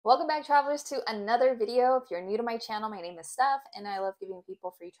Welcome back, travelers, to another video. If you're new to my channel, my name is Stef, and I love giving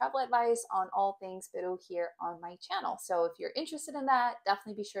people free travel advice on all things Peru here on my channel. So if you're interested in that,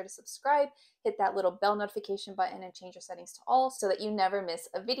 definitely be sure to subscribe, hit that little bell notification button, and change your settings to all so that you never miss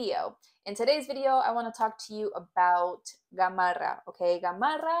a video. In today's video, I want to talk to you about Gamarra, okay?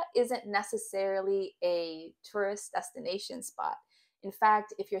 Gamarra isn't necessarily a tourist destination spot. In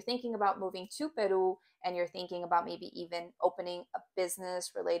fact, if you're thinking about moving to Peru and you're thinking about maybe even opening a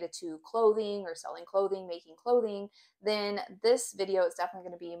business related to clothing or selling clothing, making clothing, then this video is definitely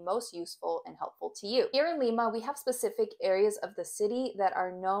going to be most useful and helpful to you. Here in Lima, we have specific areas of the city that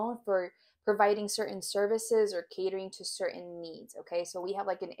are known for providing certain services or catering to certain needs. Okay, so we have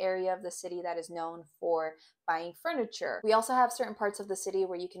like an area of the city that is known for buying furniture. We also have certain parts of the city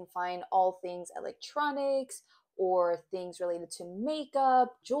where you can find all things electronics or things related to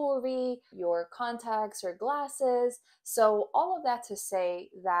makeup, jewelry, your contacts or glasses. So all of that to say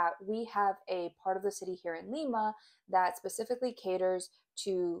that we have a part of the city here in Lima that specifically caters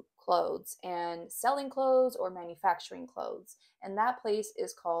to clothes and selling clothes or manufacturing clothes. And that place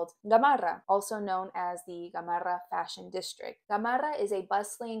is called Gamarra, also known as the Gamarra Fashion District. Gamarra is a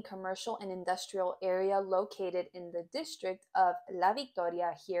bustling commercial and industrial area located in the district of La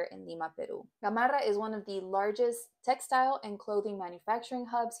Victoria here in Lima, Peru. Gamarra is one of the largest textile and clothing manufacturing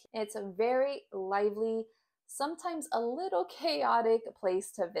hubs. It's a very lively, sometimes a little chaotic place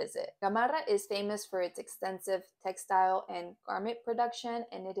to visit. Gamarra is famous for its extensive textile and garment production,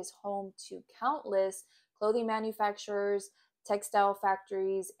 and it is home to countless clothing manufacturers, textile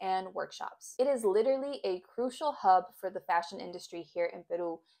factories, and workshops. It is literally a crucial hub for the fashion industry here in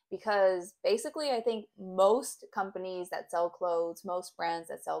Peru because basically I think most companies that sell clothes, most brands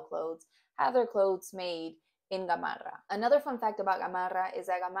that sell clothes, have their clothes made in Gamarra. Another fun fact about Gamarra is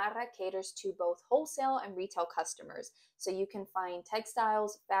that Gamarra caters to both wholesale and retail customers. So you can find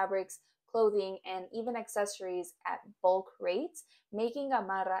textiles, fabrics, clothing, and even accessories at bulk rates, making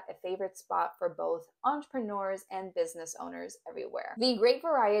Gamarra a favorite spot for both entrepreneurs and business owners everywhere. The great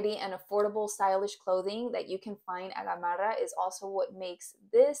variety and affordable stylish clothing that you can find at Gamarra is also what makes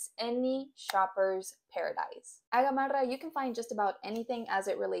this any shopper's paradise. At Gamarra, you can find just about anything as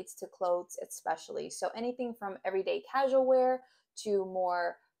it relates to clothes especially. So anything from everyday casual wear to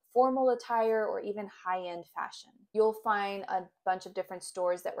more formal attire or even high-end fashion. You'll find a bunch of different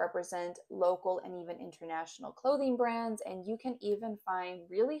stores that represent local and even international clothing brands, and you can even find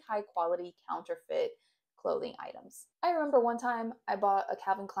really high-quality counterfeit clothing items. I remember one time I bought a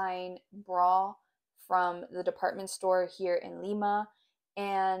Calvin Klein bra from the department store here in Lima,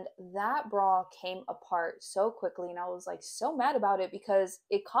 and that bra came apart so quickly, and I was like so mad about it because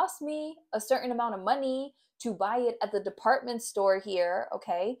it cost me a certain amount of money to buy it at the department store here,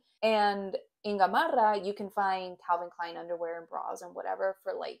 okay? And in Gamarra, you can find Calvin Klein underwear and bras and whatever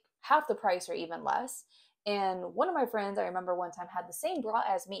for like half the price or even less. And one of my friends, I remember one time, had the same bra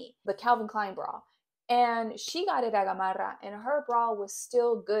as me, the Calvin Klein bra. And she got it at Gamarra, and her bra was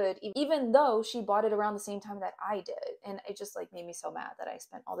still good, even though she bought it around the same time that I did. And it just like made me so mad that I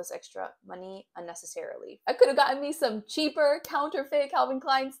spent all this extra money unnecessarily. I could have gotten me some cheaper counterfeit Calvin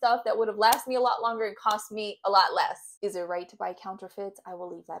Klein stuff that would have lasted me a lot longer and cost me a lot less. Is it right to buy counterfeits? I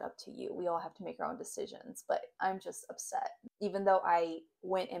will leave that up to you. We all have to make our own decisions, but I'm just upset. Even though I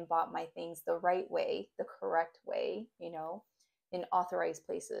went and bought my things the right way, the correct way, you know, in authorized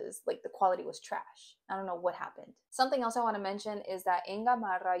places, like the quality was trash. I don't know what happened. Something else I want to mention is that in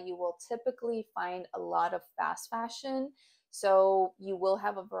Gamarra, you will typically find a lot of fast fashion. So you will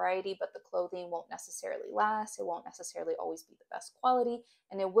have a variety, but the clothing won't necessarily last. It won't necessarily always be the best quality,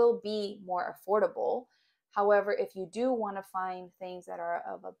 and it will be more affordable. However, if you do want to find things that are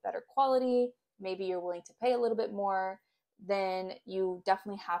of a better quality, maybe you're willing to pay a little bit more, then you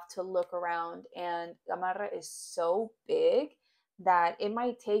definitely have to look around. And Gamarra is so big that it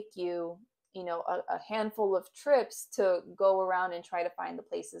might take you, a handful of trips to go around and try to find the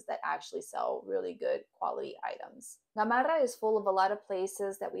places that actually sell really good quality items. Gamarra is full of a lot of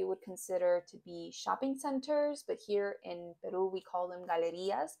places that we would consider to be shopping centers, but here in Peru, we call them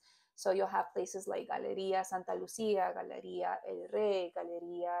galerías. So you'll have places like Galería Santa Lucia, Galería El Rey,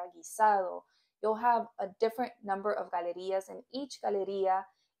 Galería Guisado. You'll have a different number of galerías, and each galería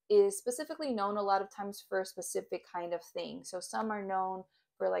is specifically known a lot of times for a specific kind of thing. So some are known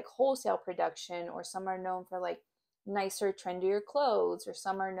for like wholesale production, or some are known for like nicer, trendier clothes, or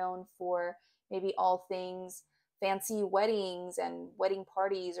some are known for maybe all things fancy weddings and wedding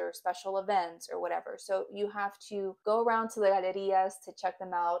parties or special events or whatever. So you have to go around to the galerías to check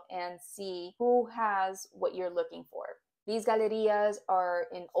them out and see who has what you're looking for. These galerías are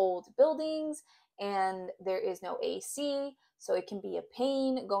in old buildings and there is no AC. So it can be a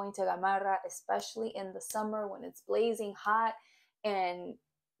pain going to Gamarra, especially in the summer when it's blazing hot and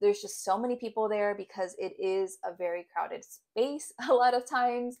there's just so many people there because it is a very crowded space a lot of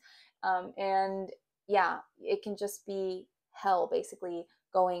times. And yeah, it can just be hell basically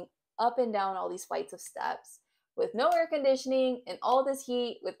going up and down all these flights of steps with no air conditioning and all this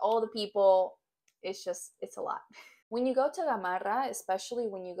heat with all the people. It's a lot. When you go to Gamarra, especially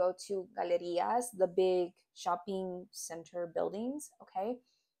when you go to galerías, the big shopping center buildings, okay,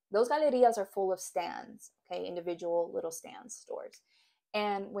 those galerías are full of stands, okay, individual little stands, stores.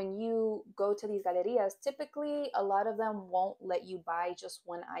 And when you go to these galerías, typically a lot of them won't let you buy just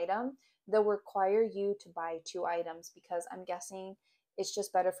one item. They'll require you to buy two items because I'm guessing it's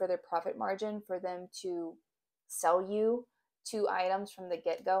just better for their profit margin for them to sell you two items from the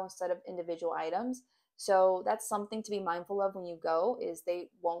get-go instead of individual items. So that's something to be mindful of when you go, is they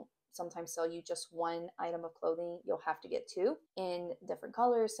won't sometimes sell you just one item of clothing. You'll have to get two in different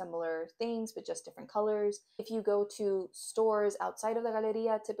colors, similar things, but just different colors. If you go to stores outside of the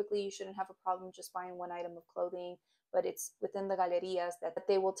galeria, typically you shouldn't have a problem just buying one item of clothing, but it's within the galerias that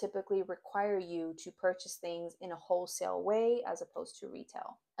they will typically require you to purchase things in a wholesale way as opposed to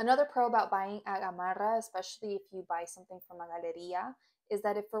retail. Another pro about buying at Gamarra, especially if you buy something from a galeria, is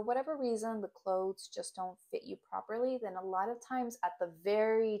that if for whatever reason the clothes just don't fit you properly, then a lot of times at the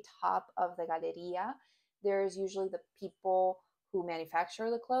very top of the galeria, there's usually the people who manufacture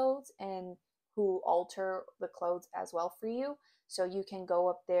the clothes and who alter the clothes as well for you. So you can go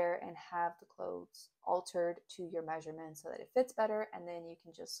up there and have the clothes altered to your measurements so that it fits better, and then you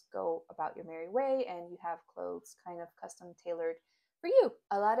can just go about your merry way and you have clothes kind of custom tailored for you.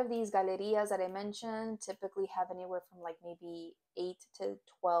 A lot of these galerías that I mentioned typically have anywhere from like maybe 8 to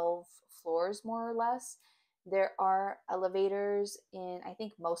 12 floors, more or less. There are elevators in, I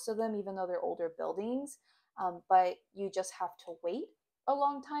think, most of them, even though they're older buildings, but you just have to wait a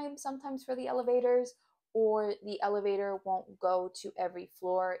long time sometimes for the elevators, or the elevator won't go to every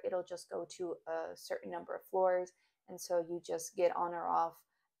floor. It'll just go to a certain number of floors, and so you just get on or off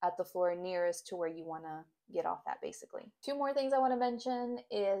at the floor nearest to where you want to get off at, basically. Two more things I want to mention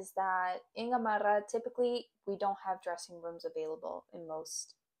is that in Gamarra, typically we don't have dressing rooms available in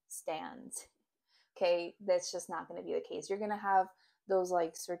most stands. Okay, that's just not going to be the case. You're going to have those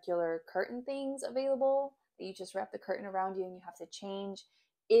like circular curtain things available that you just wrap the curtain around you and you have to change.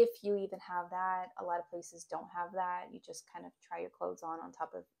 If you even have that, a lot of places don't have that. You just kind of try your clothes on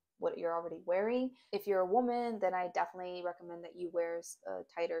top of what you're already wearing. If you're a woman, then I definitely recommend that you wear a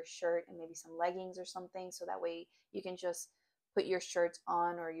tighter shirt and maybe some leggings or something, so that way you can just put your shirts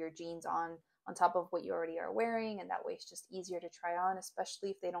on or your jeans on top of what you already are wearing, and that way it's just easier to try on, especially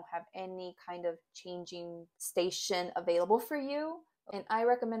if they don't have any kind of changing station available for you. And I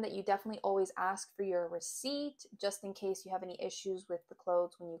recommend that you definitely always ask for your receipt just in case you have any issues with the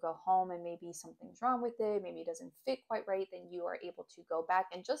clothes when you go home and maybe something's wrong with it, maybe it doesn't fit quite right, then you are able to go back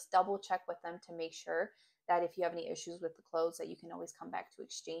and just double check with them to make sure that if you have any issues with the clothes that you can always come back to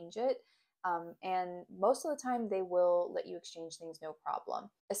exchange it. And most of the time they will let you exchange things no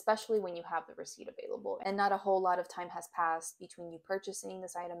problem, especially when you have the receipt available and not a whole lot of time has passed between you purchasing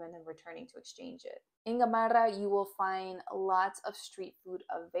this item and then returning to exchange it. In Gamarra, you will find lots of street food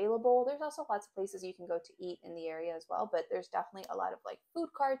available. There's also lots of places you can go to eat in the area as well, but there's definitely a lot of like food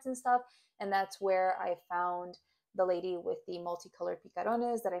carts and stuff, and that's where I found the lady with the multicolored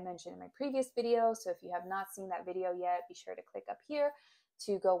picarones that I mentioned in my previous video. So if you have not seen that video yet, be sure to click up here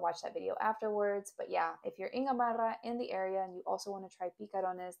to go watch that video afterwards. But yeah, if you're in Gamarra in the area and you also want to try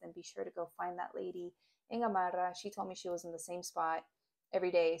picarones, then be sure to go find that lady in Gamarra. She told me she was in the same spot every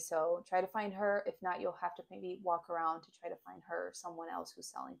day, so try to find her. If not, you'll have to maybe walk around to try to find her or someone else who's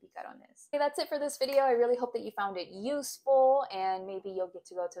selling picarones. Okay, that's it for this video. I really hope that you found it useful, and maybe you'll get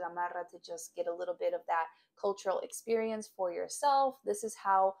to go to Gamarra to just get a little bit of that cultural experience for yourself. This is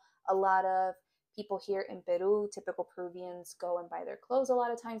how a lot of people here in Peru, typical Peruvians, go and buy their clothes a lot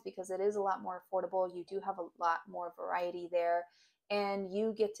of times, because it is a lot more affordable. You do have a lot more variety there, and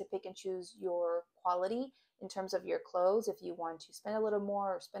you get to pick and choose your quality in terms of your clothes. If you want to spend a little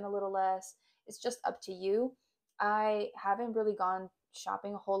more or spend a little less, it's just up to you. I haven't really gone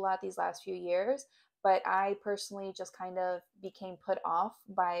shopping a whole lot these last few years, but I personally just kind of became put off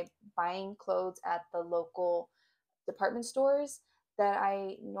by buying clothes at the local department stores that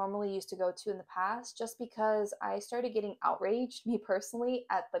I normally used to go to in the past, just because I started getting outraged, me personally,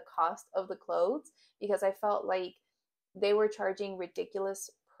 at the cost of the clothes, because I felt like they were charging ridiculous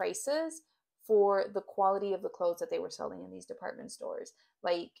prices for the quality of the clothes that they were selling in these department stores.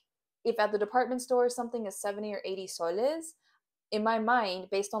 Like, if at the department store something is 70 or 80 soles, in my mind,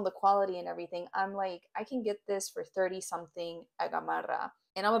 based on the quality and everything, I'm like, I can get this for 30 something at Gamarra,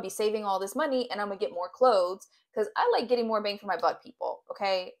 and I'm gonna be saving all this money, and I'm gonna get more clothes because I like getting more bang for my buck, people.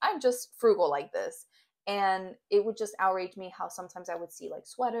 Okay, I'm just frugal like this. And it would just outrage me how sometimes I would see like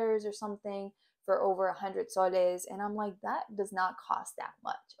sweaters or something for over 100 soles, and I'm like, that does not cost that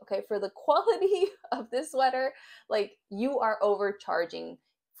much. Okay, for the quality of this sweater, like, you are overcharging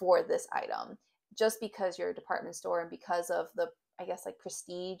for this item just because you're a department store and because of the, I guess, like,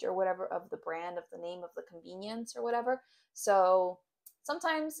 prestige or whatever of the brand, of the name, of the convenience or whatever. So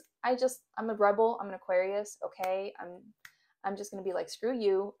sometimes I'm a rebel, I'm an Aquarius. Okay, I'm just gonna be like, screw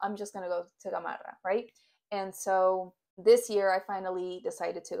you, I'm just gonna go to Gamarra, right? And so this year I finally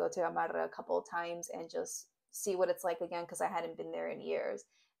decided to go to Gamarra a couple of times and just see what it's like again, because I hadn't been there in years.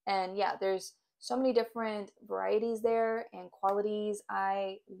 And yeah, there's so many different varieties there and qualities.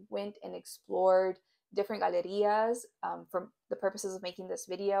 I went and explored different gallerias for the purposes of making this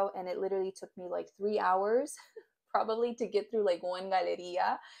video, and it literally took me like 3 hours probably to get through like one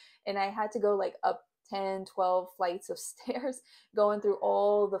galleria, and I had to go like up 10, 12 flights of stairs going through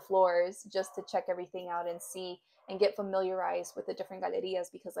all the floors just to check everything out and see and get familiarized with the different gallerias,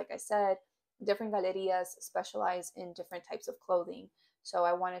 because like I said, different gallerias specialize in different types of clothing. So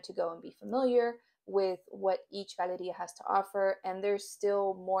I wanted to go and be familiar with what each galleria has to offer, and there's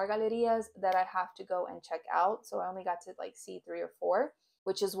still more gallerias that I have to go and check out. So I only got to like see 3 or 4,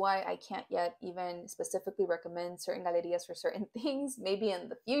 which is why I can't yet even specifically recommend certain gallerias for certain things. Maybe in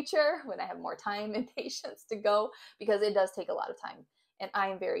the future when I have more time and patience to go, because it does take a lot of time, and I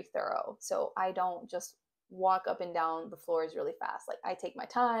am very thorough. So I don't just walk up and down the floors really fast. Like, I take my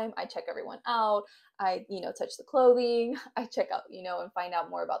time, I check everyone out, I, touch the clothing, I check out, and find out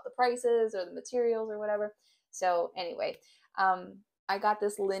more about the prices or the materials or whatever. So anyway, I got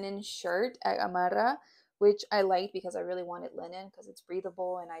this linen shirt at Gamarra, which I liked because I really wanted linen because it's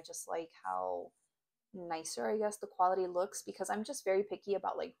breathable, and I just like how nicer, I guess, the quality looks, because I'm just very picky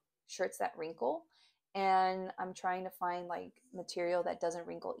about like shirts that wrinkle, and I'm trying to find like material that doesn't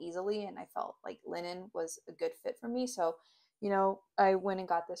wrinkle easily, and I felt like linen was a good fit for me. So I went and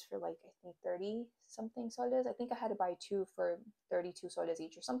got this for like, I think 30 something soles. I think I had to buy 2 for 32 soles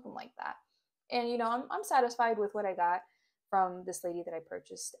each or something like that. And I'm satisfied with what I got from this lady that I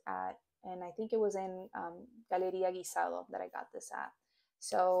purchased at, and I think it was in Galeria Guisado that I got this at.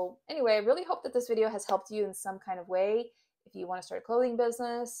 So anyway, I really hope that this video has helped you in some kind of way. If you want to start a clothing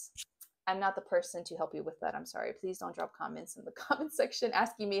business, I'm not the person to help you with that. I'm sorry. Please don't drop comments in the comment section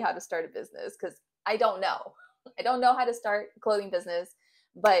asking me how to start a business, because I don't know. I don't know how to start a clothing business,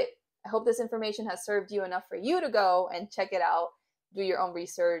 but I hope this information has served you enough for you to go and check it out, do your own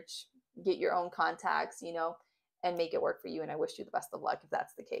research, get your own contacts, and make it work for you. And I wish you the best of luck if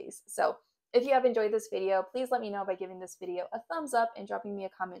that's the case. So if you have enjoyed this video, please let me know by giving this video a thumbs up and dropping me a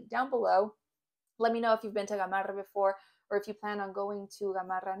comment down below. Let me know if you've been to Gamarra before, or if you plan on going to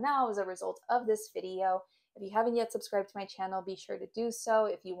Gamarra now as a result of this video. If you haven't yet subscribed to my channel, be sure to do so.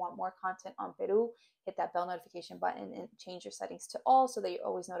 If you want more content on Peru, hit that bell notification button and change your settings to all so that you're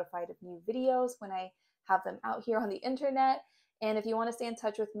always notified of new videos when I have them out here on the internet. And if you want to stay in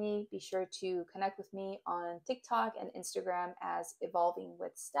touch with me, be sure to connect with me on TikTok and Instagram as Evolving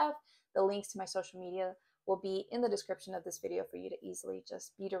with Stef. The links to my social media will be in the description of this video for you to easily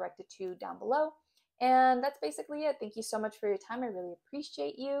just be directed to down below. And that's basically it. Thank you so much for your time. I really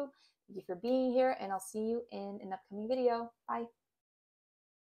appreciate you. Thank you for being here, and I'll see you in an upcoming video. Bye.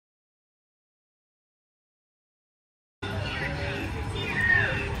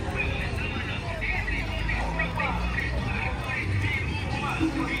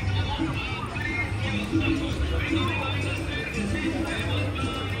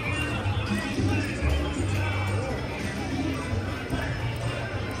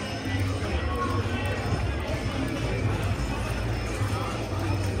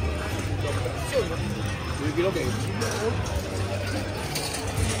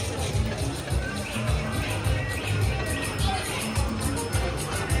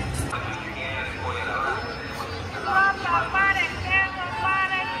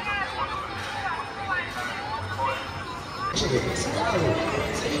 De pescado,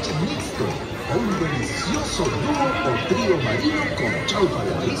 ceviche mixto o un delicioso dúo o trío marino con chaufa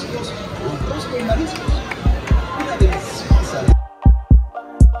de mariscos o un rostro de mariscos.